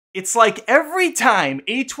It's like every time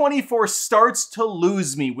A24 starts to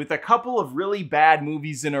lose me with a couple of really bad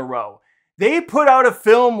movies in a row, they put out a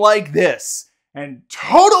film like this and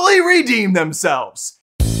totally redeem themselves.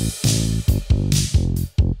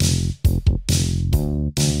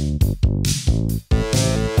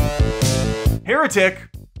 Heretic,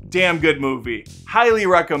 damn good movie. Highly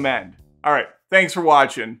recommend. All right, thanks for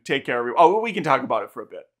watching. Take care, everyone. Oh, we can talk about it for a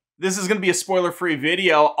bit. This is going to be a spoiler-free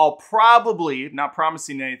video. I'll probably, not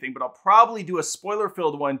promising anything, but I'll probably do a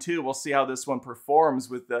spoiler-filled one too. We'll see how this one performs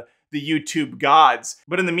with the YouTube gods.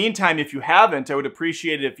 But in the meantime, if you haven't, I would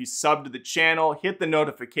appreciate it if you sub to the channel, hit the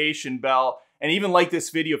notification bell, and even like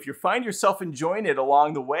this video if you find yourself enjoying it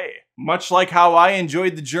along the way. Much like how I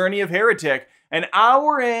enjoyed the journey of Heretic, an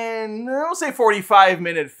hour and, I'll say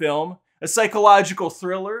 45-minute film, a psychological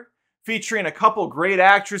thriller, featuring a couple great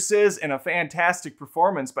actresses and a fantastic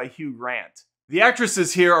performance by Hugh Grant. The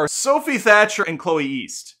actresses here are Sophie Thatcher and Chloe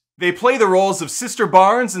East. They play the roles of Sister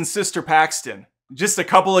Barnes and Sister Paxton. Just a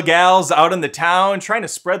couple of gals out in the town trying to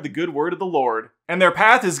spread the good word of the Lord. And their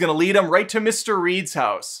path is going to lead them right to Mr. Reed's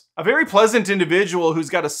house. A very pleasant individual who's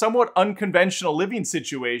got a somewhat unconventional living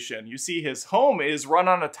situation. You see, his home is run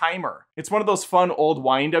on a timer. It's one of those fun old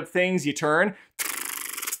wind-up things you turn,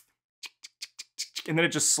 and then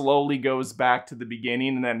it just slowly goes back to the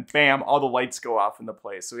beginning, and then bam, all the lights go off in the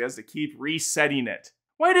place. So he has to keep resetting it.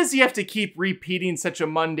 Why does he have to keep repeating such a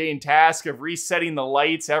mundane task of resetting the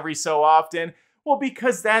lights every so often? Well,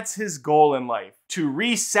 because that's his goal in life. To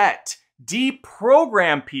reset,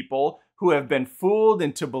 deprogram people who have been fooled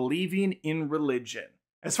into believing in religion.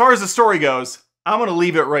 As far as the story goes, I'm gonna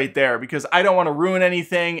leave it right there because I don't want to ruin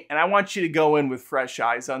anything, and I want you to go in with fresh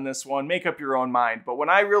eyes on this one, make up your own mind. But when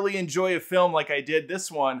I really enjoy a film like I did this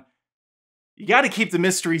one, you gotta keep the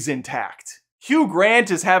mysteries intact. Hugh Grant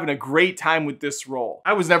is having a great time with this role.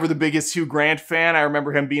 I was never the biggest Hugh Grant fan. I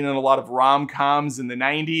remember him being in a lot of rom-coms in the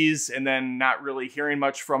 90s and then not really hearing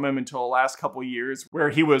much from him until the last couple years where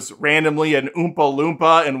he was randomly an Oompa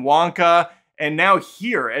Loompa in Wonka, and now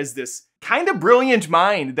here as this kind of brilliant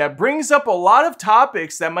mind that brings up a lot of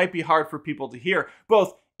topics that might be hard for people to hear,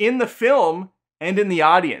 both in the film and in the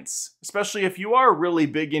audience, especially if you are really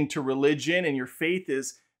big into religion and your faith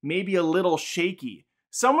is maybe a little shaky.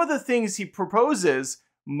 Some of the things he proposes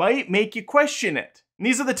might make you question it. And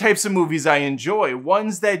these are the types of movies I enjoy,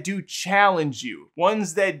 ones that do challenge you,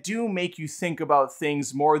 ones that do make you think about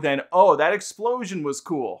things more than, oh, that explosion was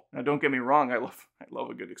cool. Now don't get me wrong, I love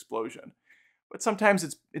a good explosion. But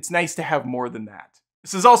sometimes it's nice to have more than that.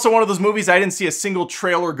 This is also one of those movies I didn't see a single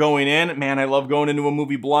trailer going in. Man, I love going into a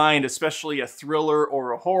movie blind, especially a thriller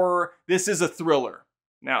or a horror. This is a thriller.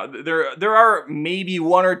 Now, there are maybe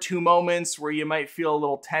one or two moments where you might feel a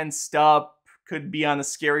little tensed up, could be on the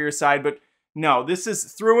scarier side, but no, this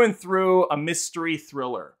is through and through a mystery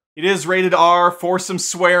thriller. It is rated R for some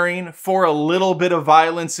swearing, for a little bit of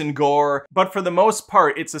violence and gore, but for the most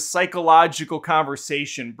part, it's a psychological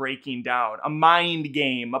conversation breaking down, a mind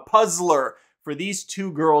game, a puzzler for these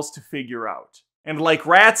two girls to figure out. And like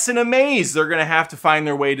rats in a maze, they're gonna have to find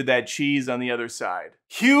their way to that cheese on the other side.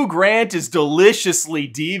 Hugh Grant is deliciously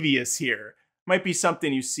devious here. Might be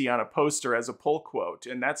something you see on a poster as a pull quote,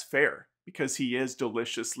 and that's fair, because he is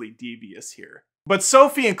deliciously devious here. But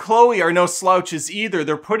Sophie and Chloe are no slouches either.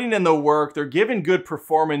 They're putting in the work, they're giving good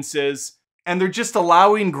performances, and they're just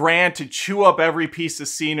allowing Grant to chew up every piece of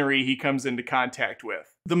scenery he comes into contact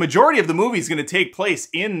with. The majority of the movie is gonna take place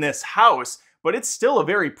in this house, but it's still a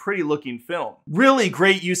very pretty looking film. Really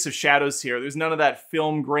great use of shadows here. There's none of that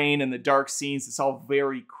film grain in the dark scenes. It's all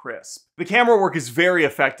very crisp. The camera work is very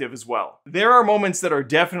effective as well. There are moments that are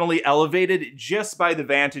definitely elevated just by the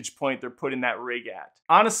vantage point they're putting that rig at.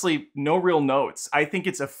 Honestly, no real notes. I think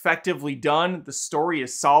it's effectively done. The story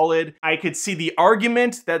is solid. I could see the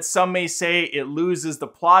argument that some may say it loses the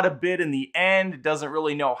plot a bit in the end. It doesn't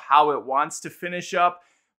really know how it wants to finish up.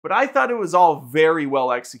 But I thought it was all very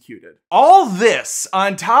well executed. All this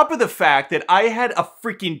on top of the fact that I had a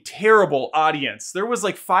freaking terrible audience. There was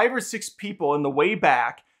like 5 or 6 people in the way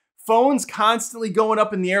back, phones constantly going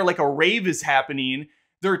up in the air like a rave is happening.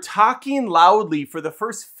 They're talking loudly for the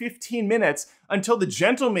first 15 minutes until the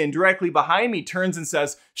gentleman directly behind me turns and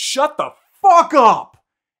says, "Shut the fuck up!"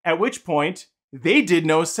 At which point, they did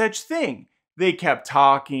no such thing. They kept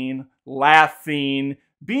talking, laughing,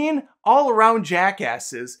 being all around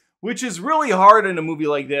jackasses, which is really hard in a movie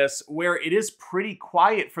like this where it is pretty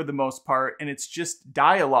quiet for the most part and it's just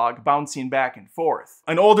dialogue bouncing back and forth.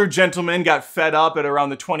 An older gentleman got fed up at around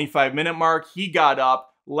the 25-minute mark. He got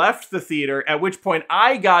up, left the theater, at which point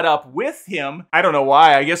I got up with him. I don't know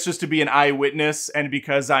why, I guess just to be an eyewitness and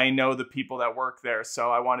because I know the people that work there, so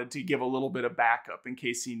I wanted to give a little bit of backup in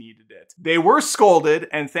case he needed it. They were scolded,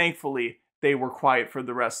 and thankfully they were quiet for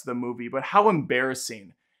the rest of the movie, but how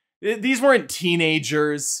embarrassing. These weren't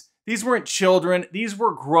teenagers, these weren't children, these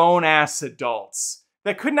were grown-ass adults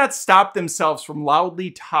that could not stop themselves from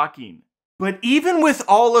loudly talking. But even with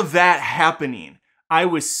all of that happening, I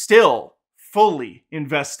was still fully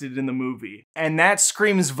invested in the movie. And that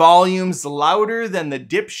screams volumes louder than the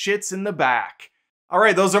dipshits in the back. All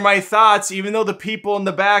right, those are my thoughts. Even though the people in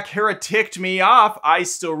the back hereticked me off, I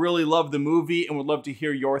still really love the movie and would love to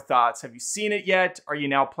hear your thoughts. Have you seen it yet? Are you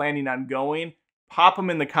now planning on going? Pop them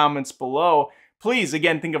in the comments below. Please,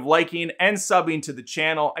 again, think of liking and subbing to the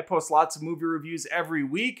channel. I post lots of movie reviews every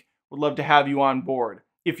week. Would love to have you on board.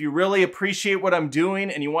 If you really appreciate what I'm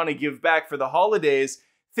doing and you want to give back for the holidays,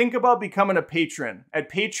 think about becoming a patron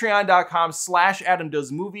at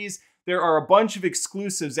patreon.com/AdamDoesMovies. There are a bunch of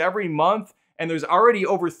exclusives every month, and there's already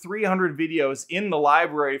over 300 videos in the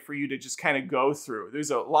library for you to just kind of go through.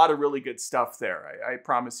 There's a lot of really good stuff there. I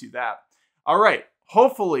promise you that. All right,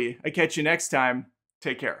 hopefully I catch you next time.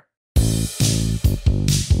 Take care.